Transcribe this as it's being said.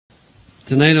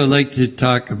Tonight I'd like to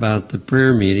talk about the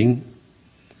prayer meeting.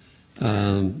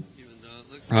 Probably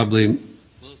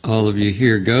all of you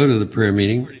here go to the prayer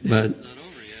meeting, but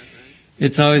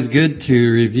it's always good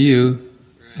to review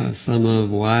some of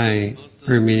why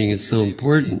prayer meeting is so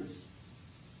important.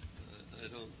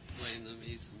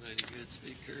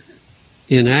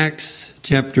 In Acts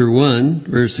chapter 1,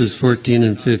 verses 14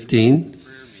 and 15,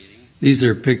 these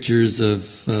are pictures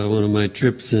of one of my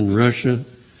trips in Russia.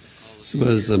 This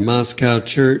was a Moscow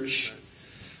church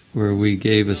where we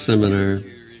gave a seminar.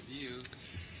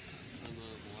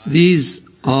 These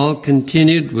all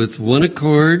continued with one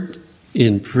accord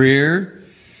in prayer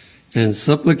and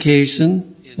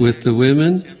supplication with the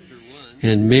women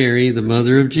and Mary, the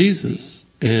mother of Jesus,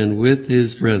 and with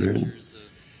his brethren.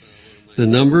 The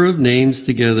number of names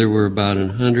together were about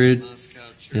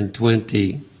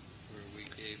 120.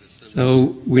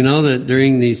 So we know that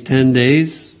during these 10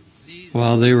 days,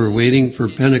 while they were waiting for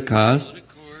Pentecost,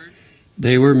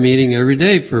 they were meeting every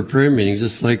day for a prayer meeting,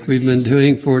 just like we've been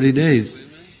doing 40 days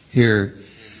here.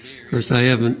 Of course, I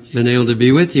haven't been able to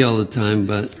be with you all the time,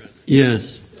 but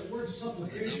yes. The word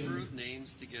supplication, number of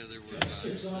names together were that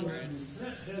sticks out, and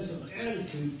that has an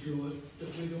attitude to it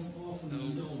that we don't often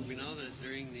indulge. We know that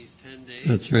during these 10 days.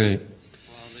 That's right.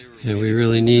 And we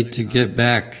really need to get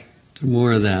back to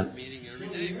more of that.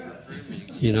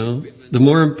 You know, the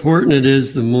more important it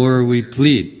is, the more we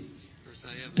plead.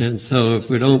 And so if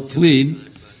we don't plead,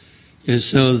 it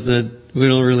shows that we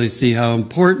don't really see how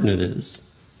important it is.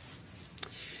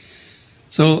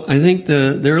 So I think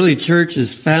the early church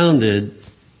is founded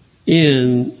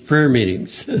in prayer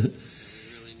meetings.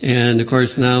 And of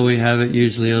course now we have it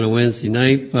usually on a Wednesday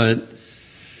night, but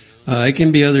it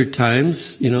can be other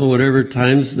times, whatever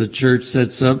times the church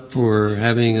sets up for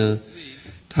having a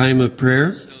time of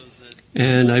prayer.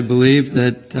 And I believe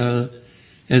that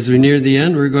as we near the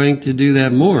end, we're going to do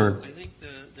that more. I think the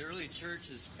early church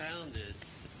is founded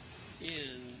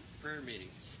in prayer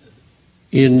meetings.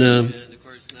 In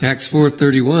Acts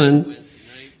 4:31, it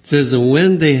says, "And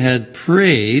when they had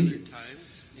prayed,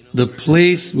 the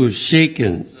place was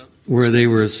shaken where they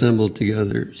were assembled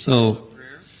together." So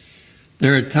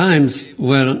there are times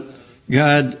when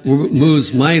God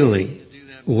moves mightily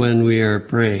when we are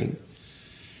praying.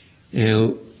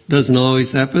 And doesn't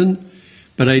always happen,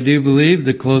 but I do believe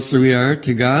the closer we are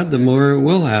to God, the more it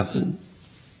will happen.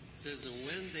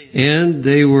 And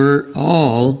they were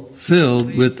all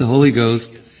filled with the Holy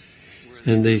Ghost,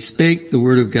 and they spake the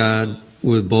word of God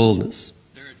with boldness.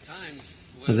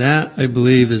 That, I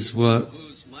believe, is what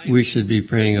we should be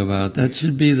praying about. That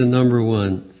should be the number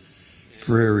one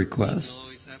prayer request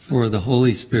for the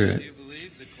Holy Spirit.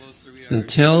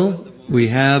 Until we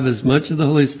have as much of the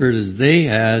Holy Spirit as they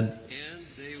had,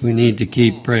 we need to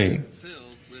keep praying.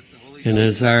 And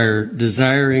as our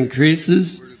desire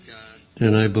increases,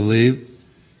 then I believe,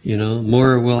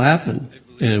 more will happen.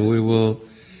 And we will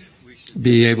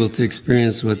be able to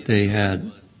experience what they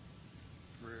had.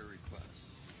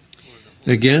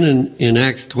 Again, in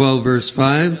Acts 12, verse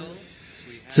 5,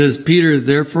 it says, "Peter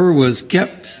therefore was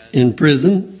kept in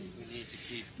prison,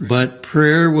 but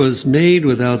prayer was made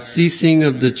without ceasing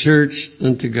of the church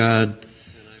unto God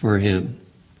for him."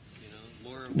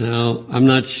 Now, I'm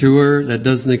not sure, that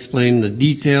doesn't explain the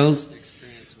details,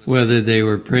 whether they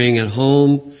were praying at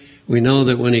home. We know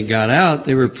that when he got out,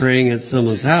 they were praying at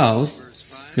someone's house.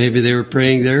 Maybe they were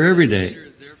praying there every day.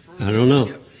 I don't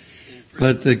know.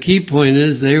 But the key point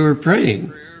is they were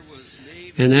praying.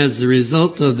 And as a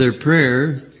result of their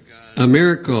prayer, a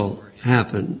miracle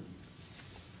happened.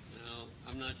 Now,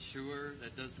 I'm not sure,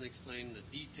 that doesn't explain the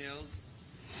details.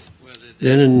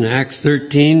 Then in Acts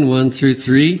 13, 1 through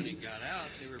 3, it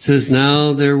says,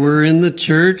 "Now there were in the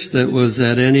church that was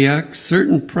at Antioch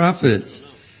certain prophets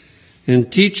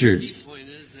and teachers.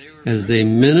 As they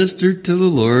ministered to the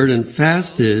Lord and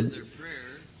fasted,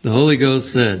 the Holy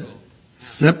Ghost said,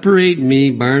 'Separate me,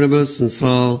 Barnabas and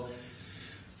Saul,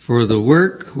 for the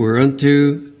work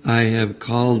whereunto I have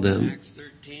called them.'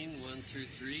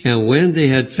 And when they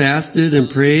had fasted and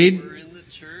prayed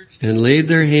and laid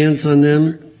their hands on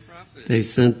them, they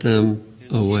sent them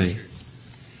away."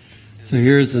 So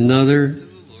here's another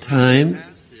time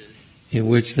in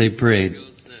which they prayed.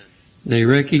 They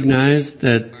recognized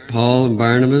that Paul and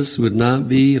Barnabas would not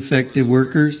be effective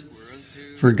workers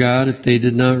for God if they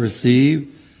did not receive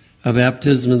a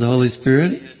baptism of the Holy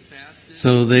Spirit.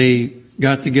 So they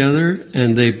got together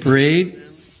and they prayed.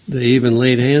 They even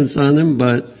laid hands on them,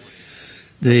 but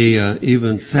they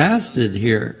even fasted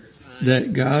here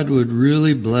that God would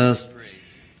really bless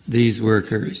these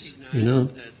workers,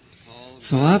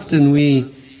 So often we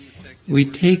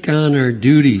take on our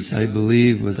duties, I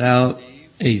believe, without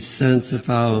a sense of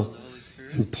how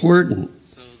important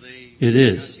it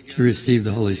is to receive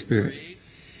the Holy Spirit.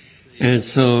 And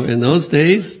so in those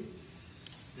days,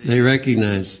 they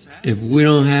recognized, if we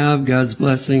don't have God's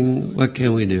blessing, what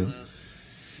can we do?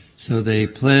 So they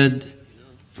pled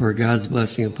for God's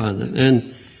blessing upon them.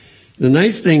 And the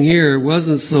nice thing here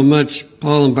wasn't so much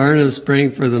Paul and Barnabas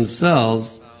praying for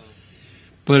themselves,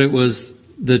 but it was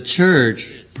the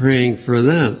church praying for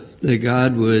them, that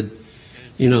God would,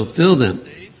 fill them.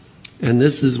 And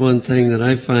this is one thing that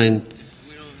I find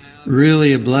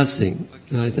really a blessing.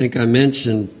 I think I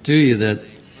mentioned to you that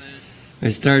I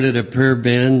started a prayer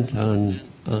band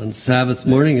on Sabbath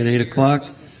morning at 8 o'clock.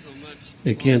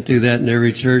 They can't do that in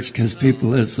every church because people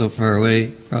live so far away,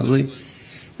 probably.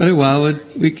 But at Wildwood,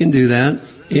 we can do that.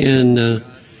 And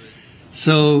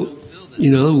so,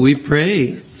 we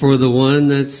pray for the one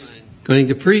that's going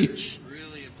to preach.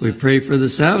 We pray for the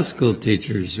Sabbath school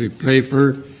teachers. We pray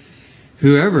for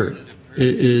whoever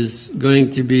is going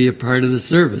to be a part of the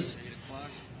service.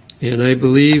 And I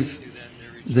believe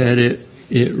that it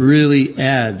really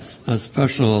adds a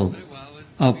special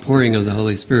outpouring of the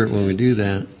Holy Spirit when we do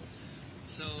that.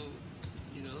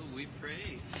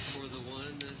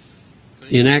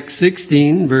 In Acts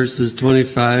 16, verses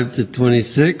 25 to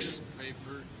 26,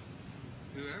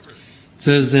 it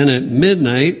says, "And at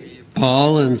midnight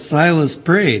Paul and Silas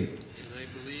prayed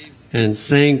and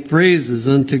sang praises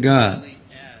unto God,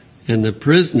 and the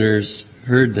prisoners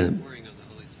heard them.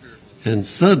 And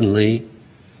suddenly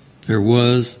there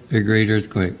was a great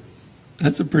earthquake."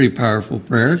 That's a pretty powerful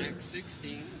prayer.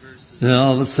 Then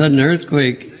all of a sudden an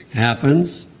earthquake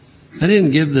happens. I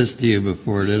didn't give this to you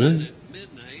before, did I?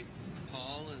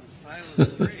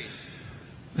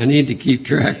 I need to keep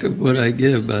track of what I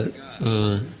give, but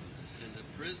I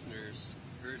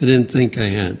didn't think I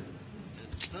had.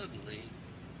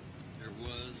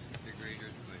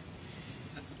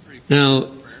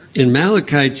 Now, in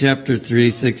Malachi chapter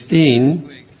 3:16,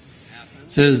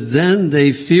 it says, "Then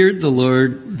they feared the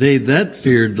Lord, they that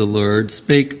feared the Lord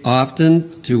spake often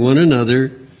to one to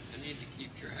another,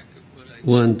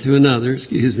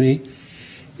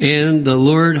 and the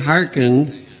Lord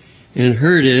hearkened and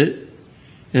heard it,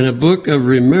 and a book of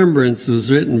remembrance was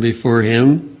written before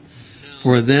him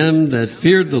for them that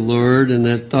feared the Lord and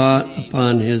that thought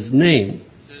upon his name."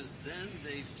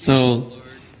 So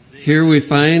here we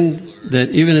find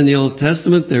that even in the Old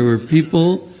Testament there were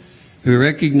people who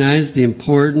recognized the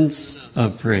importance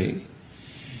of praying.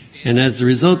 And as a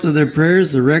result of their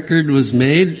prayers, a record was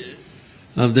made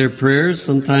of their prayers.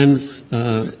 Sometimes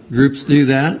groups do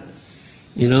that.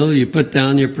 You put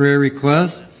down your prayer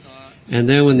request, and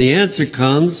then when the answer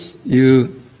comes,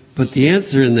 you put the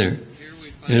answer in there.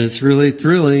 And it's really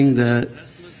thrilling that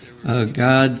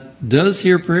God does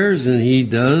hear prayers and He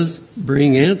does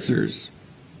bring answers.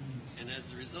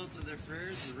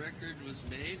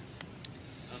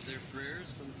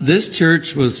 This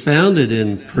church was founded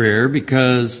in prayer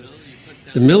because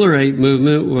the Millerite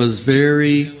movement was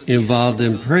very involved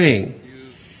in praying.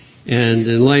 And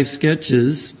in Life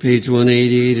Sketches, page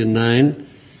 188 and 9,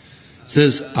 it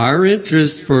says, "Our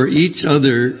interest for each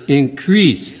other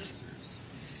increased.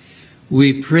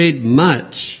 We prayed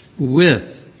much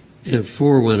with and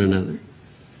for one another."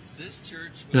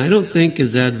 Now, I don't think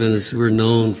as Adventists we're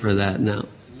known for that now.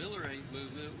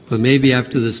 But maybe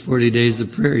after this 40 days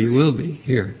of prayer, you will be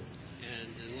here.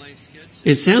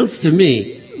 It sounds to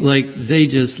me like they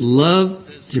just love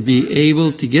to be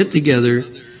able to get together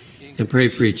and pray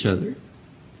for each other.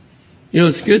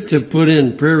 It's good to put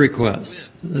in prayer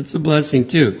requests. That's a blessing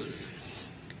too.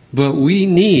 But we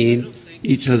need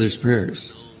each other's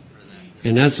prayers.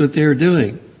 And that's what they were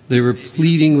doing. They were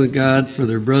pleading with God for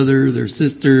their brother, their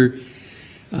sister,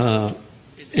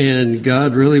 and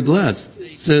God really blessed.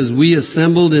 It says, "We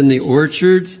assembled in the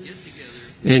orchards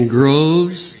and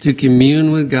groves to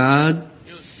commune with God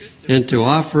and to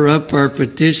offer up our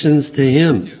petitions to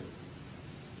Him,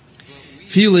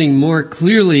 feeling more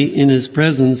clearly in His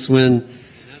presence when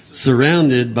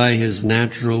surrounded by His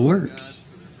natural works."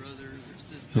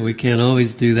 So we can't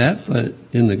always do that, but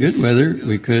in the good weather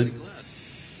we could.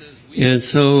 And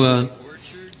so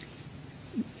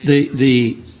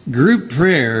the group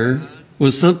prayer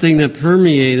was something that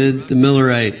permeated the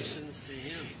Millerites.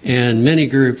 And many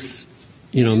groups,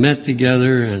 met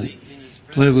together and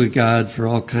pled with God for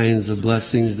all kinds of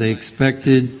blessings. They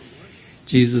expected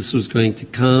Jesus was going to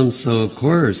come. So, of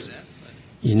course,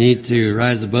 you need to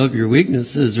rise above your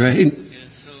weaknesses, right?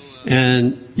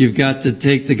 And you've got to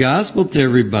take the gospel to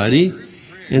everybody.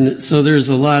 And so there's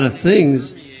a lot of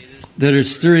things that are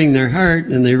stirring their heart,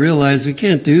 and they realize we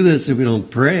can't do this if we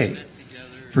don't pray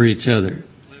for each other.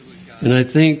 And I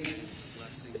think,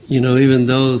 even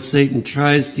though Satan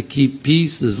tries to keep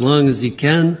peace as long as he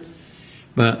can,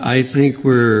 but I think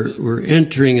we're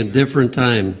entering a different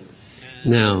time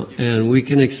now, and we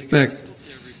can expect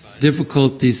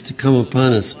difficulties to come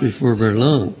upon us before very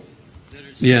long.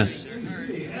 Yes.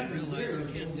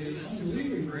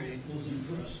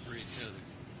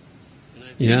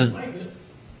 Yeah.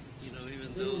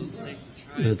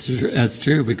 That's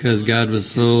true, because God was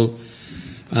so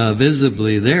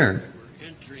visibly there.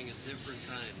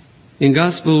 In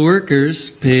Gospel Workers,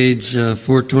 page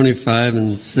 425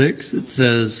 and 6, it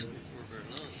says,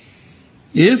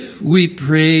 if we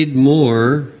prayed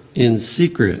more in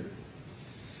secret,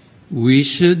 we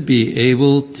should be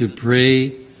able to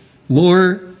pray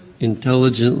more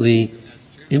intelligently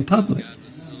in public.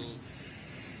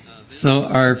 So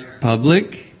our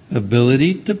public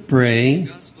ability to pray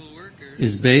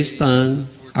is based on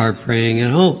our praying at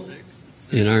home,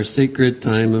 in our secret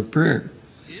time of prayer.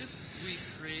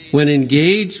 When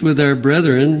engaged with our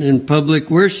brethren in public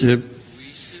worship,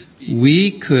 we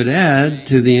could add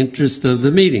to the interest of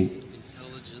the meeting,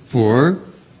 for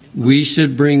we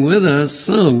should bring with us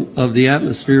some of the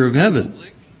atmosphere of heaven,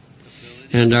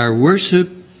 and our worship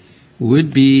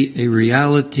would be a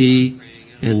reality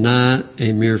and not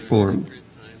a mere form.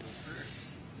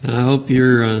 I hope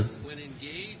you're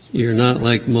not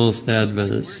like most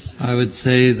Adventists. I would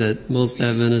say that most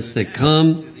Adventists that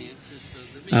come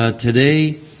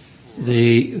today,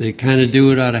 they kind of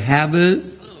do it out of habit,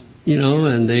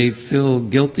 and they feel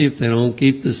guilty if they don't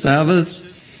keep the Sabbath.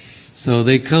 So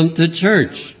they come to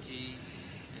church.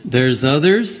 There's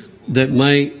others that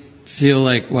might feel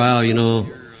like, wow,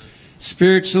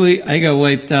 spiritually I got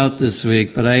wiped out this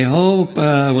week, but I hope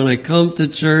when I come to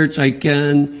church I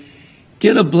can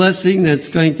get a blessing that's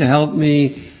going to help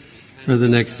me for the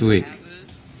next week.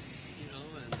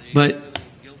 But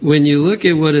when you look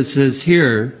at what it says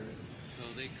here,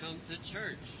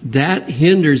 that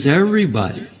hinders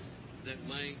everybody.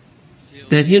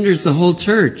 That hinders the whole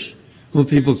church when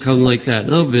people come like that.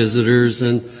 No visitors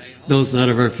and those not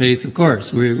of our faith, of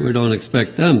course. We don't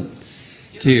expect them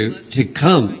to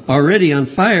come already on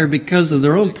fire because of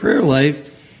their own prayer life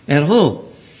at home.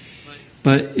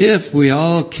 But if we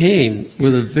all came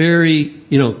with a very,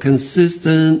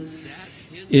 consistent,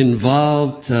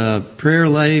 involved prayer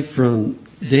life from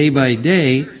day by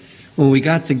day, when we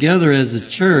got together as a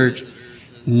church,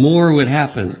 more would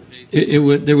happen.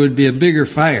 There would be a bigger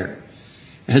fire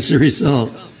as a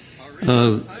result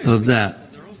of that.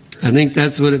 I think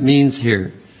that's what it means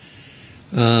here.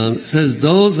 It says,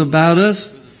 those about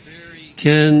us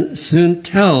can soon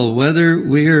tell whether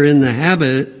we are in the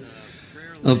habit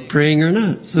of praying or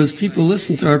not. So as people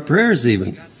listen to our prayers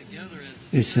even,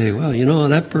 they say, well,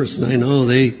 that person I know,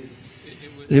 they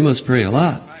must pray a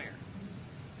lot.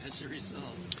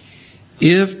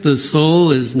 If the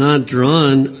soul is not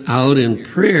drawn out in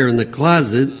prayer in the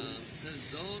closet,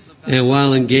 and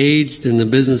while engaged in the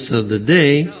business of the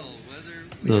day,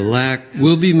 the lack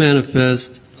will be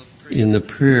manifest in the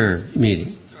prayer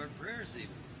meeting.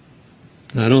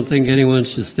 I don't think anyone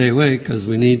should stay away, because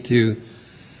we need to,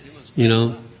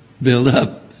 build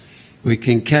up. We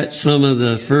can catch some of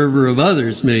the fervor of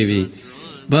others maybe,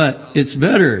 but it's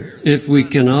better if we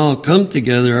can all come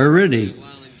together already,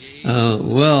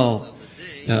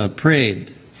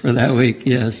 prayed for that week,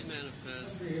 yes.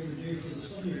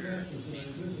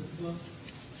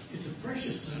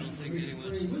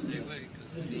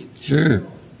 Sure.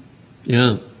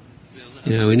 Yeah,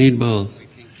 we need both.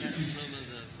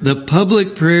 The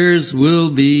public prayers will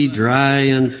be dry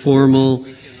and formal,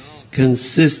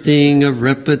 consisting of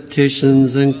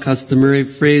repetitions and customary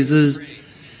phrases,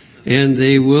 and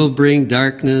they will bring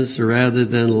darkness rather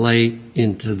than light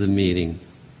into the meeting.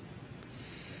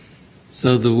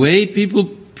 So the way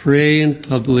people pray in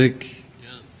public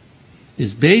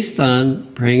is based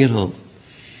on praying at home.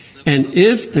 And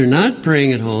if they're not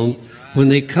praying at home, when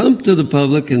they come to the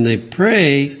public and they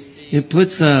pray, it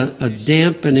puts a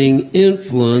dampening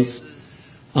influence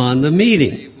on the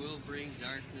meeting.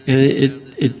 And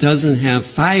it doesn't have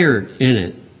fire in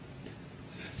it.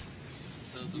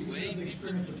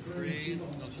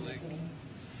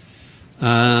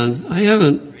 I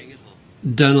haven't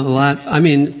done a lot. I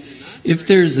mean, if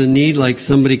there's a need, like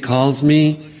somebody calls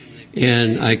me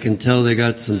and I can tell they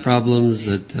got some problems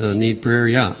that need prayer,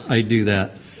 yeah, I do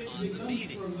that.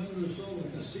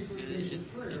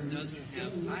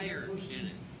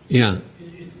 Yeah.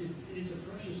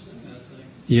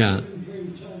 Yeah.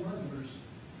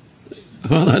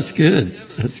 Well, that's good.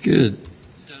 That's good.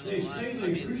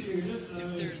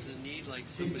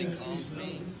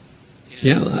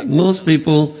 Yeah, most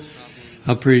people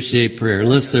appreciate prayer,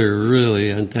 unless they're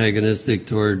really antagonistic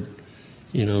toward,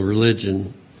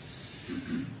 religion.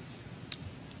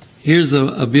 Here's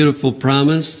a beautiful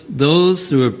promise. Those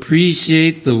who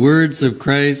appreciate the words of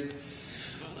Christ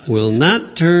will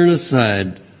not turn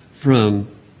aside from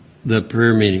the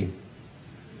prayer meeting.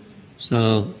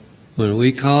 So when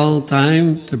we call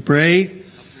time to pray,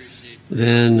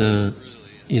 then,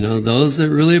 those that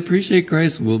really appreciate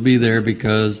Christ will be there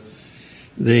because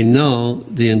they know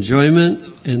the enjoyment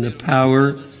and the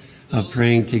power of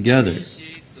praying together. I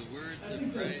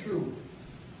think that's true.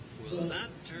 But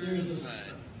there's a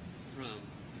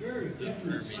very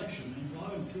definite section in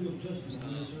Volume 2 of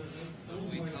Testimonies. I don't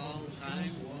like all this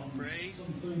counsel on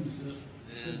some things that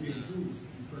could be improved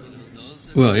in prayer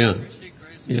meetings. Well, yeah,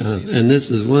 and this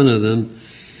is one of them,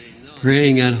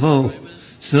 praying at home,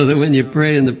 so that when you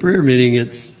pray in the prayer meeting,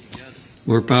 it's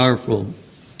more powerful.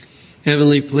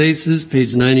 Heavenly Places,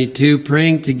 page 92,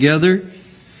 praying together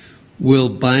will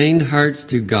bind hearts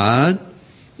to God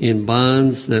in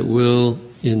bonds that will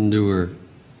endure.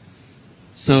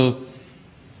 So,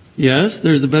 yes,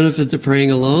 there's a benefit to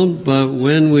praying alone, but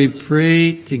when we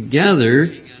pray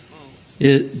together,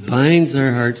 it binds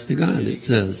our hearts to God, it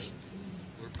says.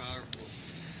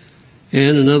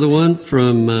 And another one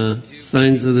from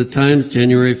Signs of the Times,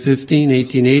 January 15,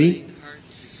 1880.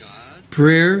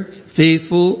 Prayer,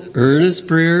 faithful, earnest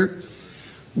prayer,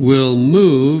 will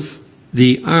move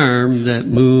the arm that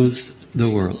moves the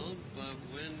world.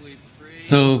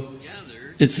 So,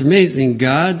 it's amazing.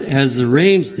 God has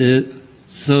arranged it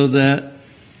so that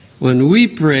when we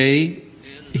pray,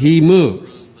 He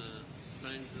moves.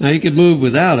 Now, He could move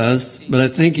without us, but I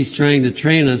think He's trying to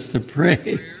train us to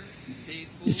pray.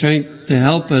 He's trying to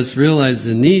help us realize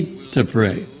the need to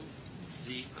pray.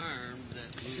 We need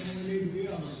to be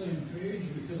on the same page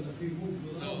because if He moved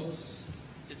without us,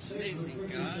 it's amazing.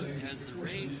 God has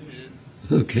arranged it.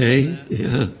 Okay,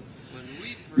 yeah.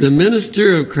 The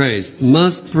minister of Christ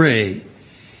must pray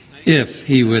if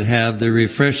he would have the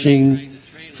refreshing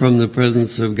from the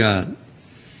presence of God.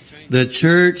 The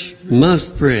church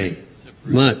must pray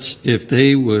much if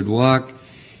they would walk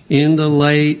in the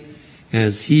light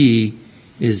as He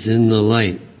is in the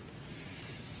light.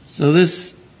 So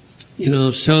this,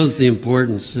 shows the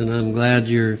importance, and I'm glad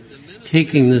you're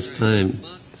taking this time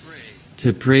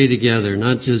to pray together,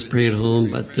 not just pray at home,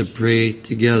 but to pray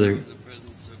together.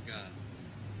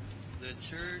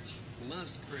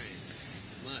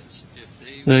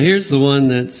 Now here's the one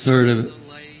that sort of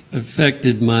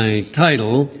affected my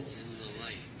title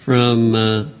from,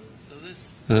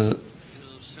 I'm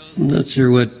not sure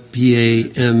what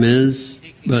PAM is,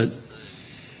 but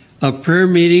a prayer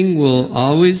meeting will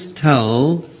always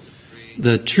tell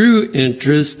the true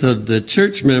interest of the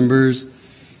church members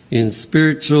in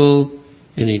spiritual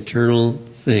and eternal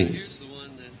things.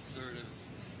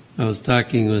 I was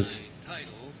talking with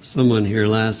someone here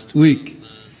last week,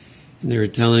 and they were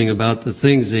telling about the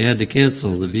things they had to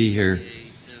cancel to be here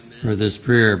for this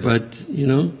prayer. But,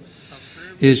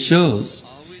 it shows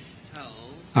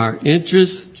our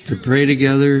interest to pray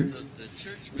together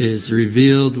is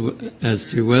revealed as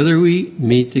to whether we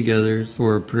meet together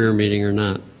for a prayer meeting or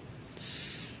not.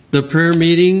 The prayer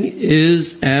meeting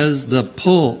is as the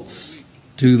pulse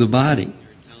to the body.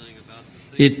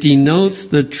 It denotes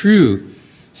the true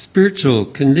spiritual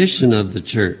condition of the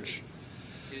church.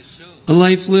 A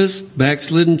lifeless,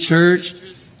 backslidden church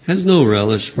has no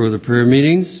relish for the prayer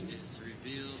meetings.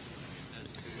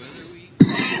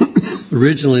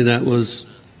 Originally, that was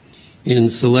in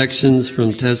selections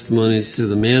from testimonies to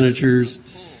the managers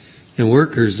and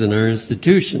workers in our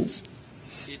institutions.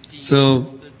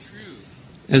 So,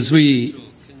 as we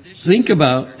think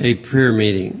about a prayer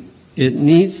meeting, it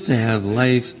needs to have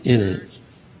life in it.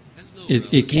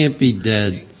 It can't be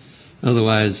dead.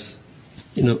 Otherwise,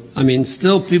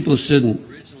 still people shouldn't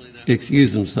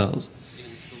excuse themselves.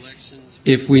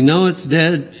 If we know it's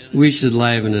dead, we should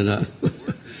liven it up.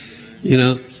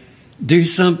 Do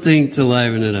something to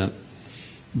liven it up.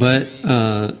 But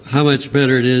how much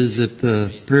better it is if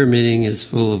the prayer meeting is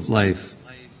full of life.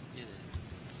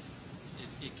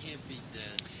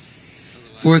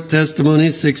 Fourth Testimony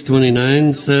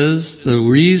 6:29 says, the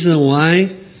reason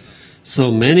why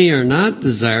so many are not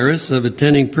desirous of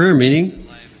attending prayer meeting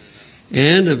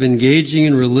and of engaging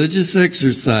in religious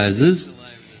exercises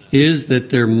is that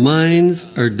their minds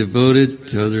are devoted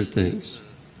to other things,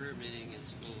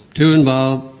 too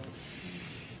involved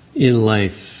in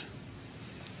life,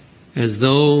 as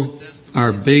though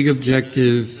our big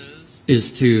objective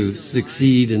is to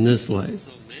succeed in this life.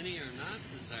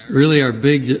 Really, our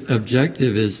big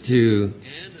objective is to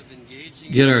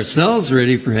get ourselves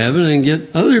ready for heaven and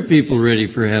get other people ready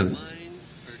for heaven.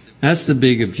 That's the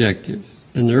big objective.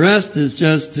 And the rest is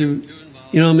just to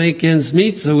make ends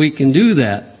meet so we can do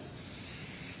that.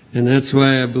 And that's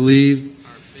why I believe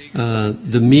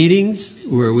the meetings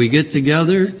where we get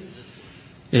together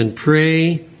and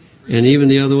pray, and even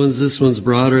the other ones, this one's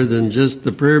broader than just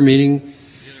the prayer meeting,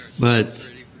 but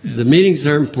the meetings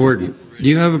are important. Do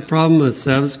you have a problem with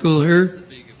Sabbath school here?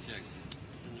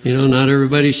 Not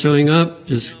everybody showing up,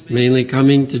 just mainly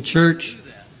coming to church.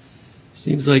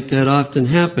 Seems like that often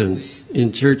happens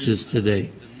in churches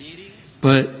today.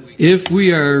 But if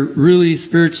we are really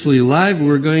spiritually alive,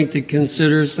 we're going to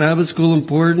consider Sabbath school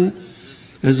important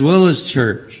as well as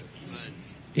church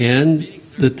and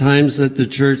the times that the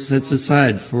church sets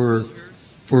aside for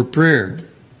prayer.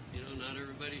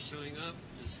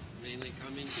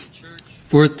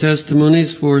 Fourth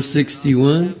Testimonies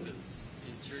 4:61.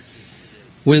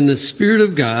 When the Spirit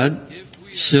of God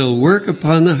shall work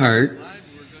upon the heart,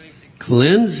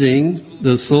 cleansing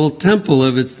the soul temple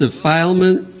of its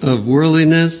defilement of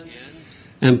worldliness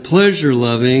and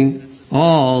pleasure-loving,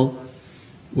 all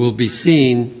will be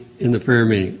seen in the prayer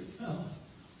meeting.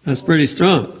 That's pretty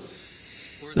strong.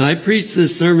 Now, I preached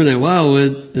this sermon at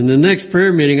Wildwood, and the next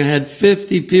prayer meeting I had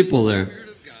 50 people there.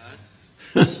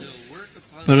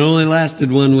 But it only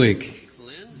lasted 1 week.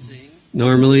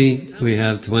 Normally, we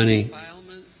have 20,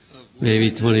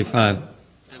 maybe 25.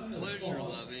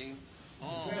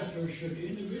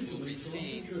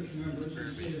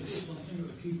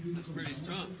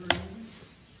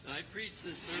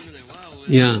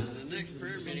 Yeah. The next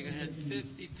prayer meeting, I had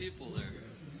 50 people there.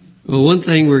 Well, one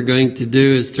thing we're going to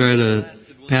do is try to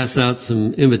pass out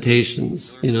some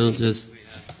invitations. Just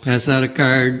pass out a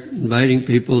card inviting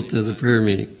people to the prayer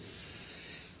meeting.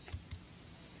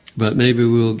 But maybe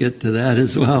we'll get to that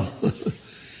as well.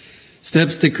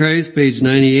 Steps to Christ, page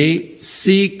 98.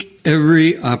 Seek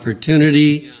every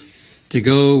opportunity to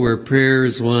go where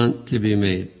prayers want to be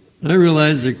made. I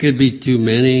realize there could be too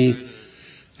many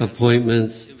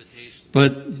appointments,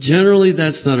 but generally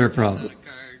that's not our problem.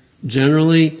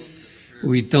 Generally,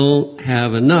 we don't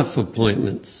have enough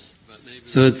appointments.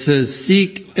 So it says,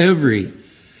 seek every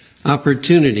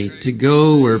opportunity to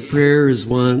go where prayers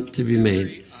want to be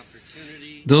made.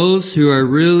 Those who are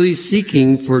really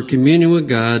seeking for communion with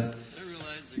God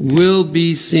will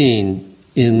be seen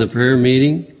in the prayer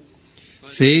meeting,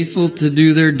 faithful to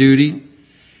do their duty,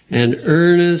 and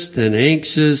earnest and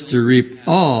anxious to reap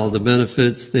all the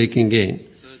benefits they can gain.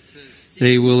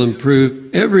 They will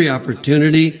improve every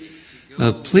opportunity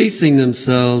of placing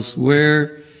themselves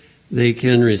where they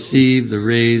can receive the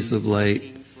rays of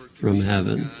light from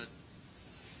heaven.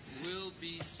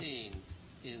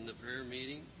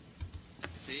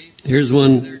 Here's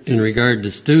one in regard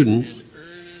to students.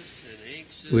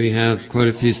 We have quite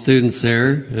a few students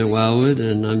there at Wildwood,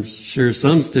 and I'm sure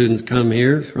some students come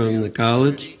here from the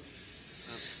college.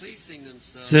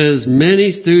 It says, many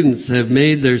students have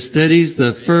made their studies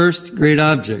the first great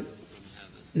object.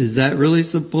 Is that really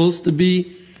supposed to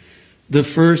be the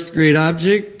first great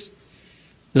object?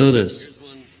 Notice,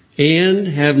 and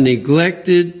have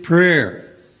neglected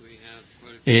prayer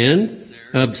and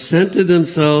absented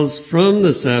themselves from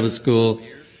the Sabbath school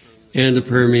and the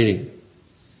prayer meeting.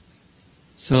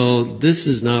 So this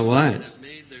is not wise.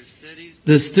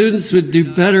 The students would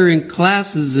do better in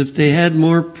classes if they had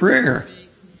more prayer.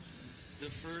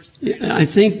 I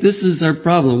think this is our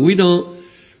problem. We don't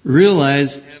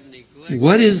realize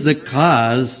what is the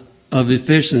cause of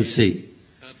efficiency.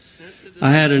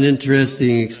 I had an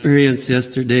interesting experience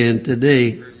yesterday and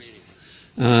today.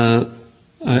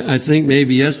 I think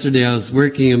maybe yesterday I was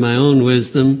working in my own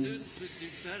wisdom,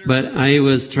 but I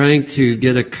was trying to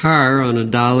get a car on a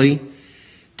dolly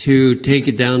to take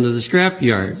it down to the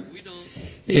scrapyard.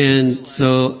 And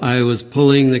so I was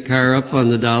pulling the car up on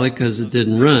the dolly because it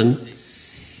didn't run.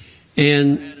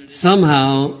 And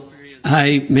somehow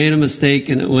I made a mistake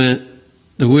and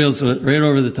the wheels went right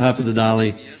over the top of the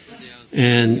dolly,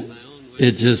 and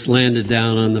it just landed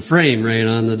down on the frame right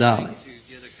on the dolly.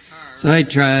 So I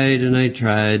tried, and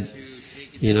and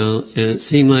it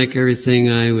seemed like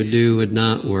everything I would do would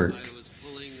not work.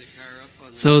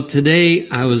 So today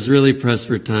I was really pressed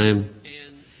for time,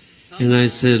 and I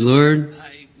said, Lord,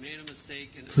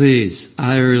 please,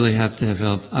 I really have to have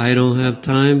help. I don't have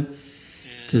time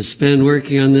to spend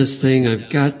working on this thing. I've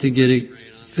got to get it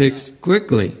fixed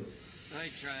quickly.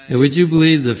 And would you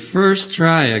believe the first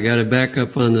try I got it back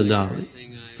up on the dolly?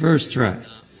 First try.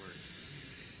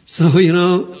 So,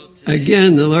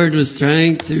 again, the Lord was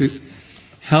trying to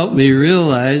help me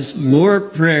realize more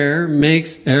prayer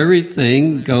makes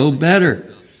everything go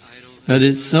better. But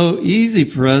it's so easy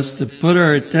for us to put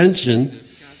our attention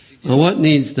on what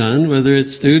needs done, whether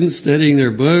it's students studying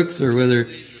their books or whether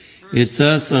it's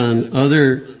us on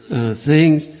other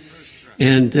things.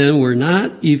 And then we're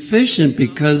not efficient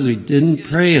because we didn't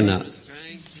pray enough. was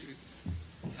trying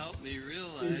to help me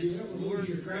realize more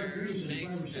prayer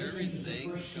makes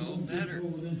everything go better.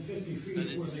 But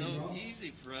it's so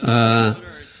easy for us to put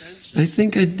our attention I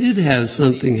think I did have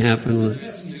something happen.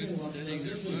 on students studying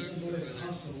their books, or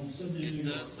whether it's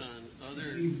us on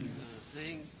other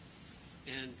things,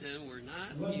 and then we're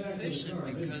not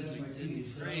efficient because we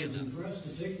didn't pray I was enough. impressed to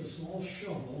take the small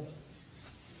shovel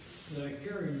that I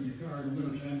carry in the car in the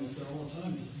wintertime up there all the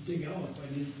time to dig out if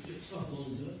I need to get stuck a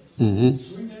little bit. Mm-hmm.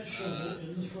 Swing that shovel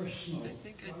in the fresh snow. I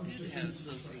think I did have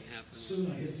something happen.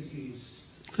 Soon I hit the keys.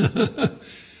 Well,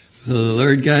 the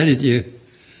Lord guided you.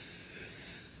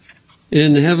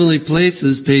 In Heavenly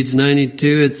Places, page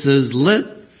 92, it says, let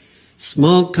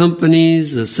small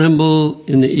companies assemble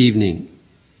in the evening,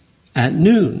 at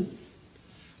noon,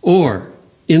 or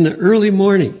in the early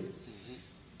morning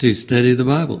to study the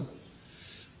Bible.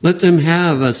 Let them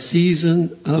have a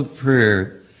season of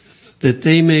prayer that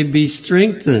they may be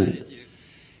strengthened,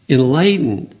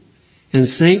 enlightened, and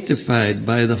sanctified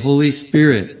by the Holy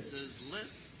Spirit.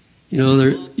 You know,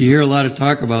 you hear a lot of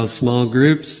talk about small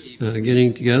groups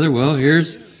getting together. Well,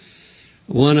 here's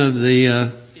one of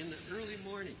the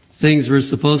things we're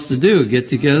supposed to do. Get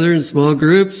together in small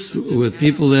groups with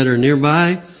people that are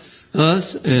nearby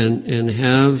us and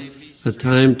have a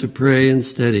time to pray and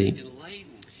study.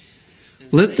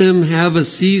 Let them have a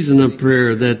season of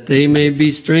prayer that they may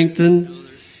be strengthened,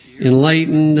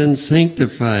 enlightened, and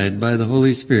sanctified by the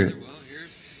Holy Spirit.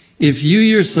 If you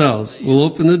yourselves will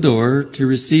open the door to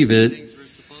receive it,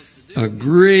 a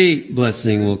great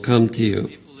blessing will come to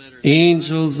you.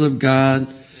 Angels of God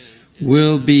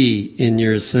will be in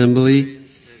your assembly.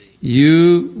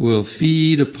 You will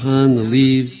feed upon the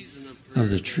leaves of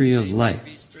the tree of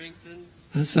life.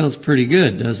 That sounds pretty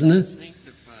good, doesn't it?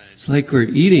 It's like we're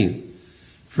eating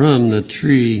from the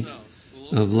tree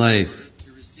of life.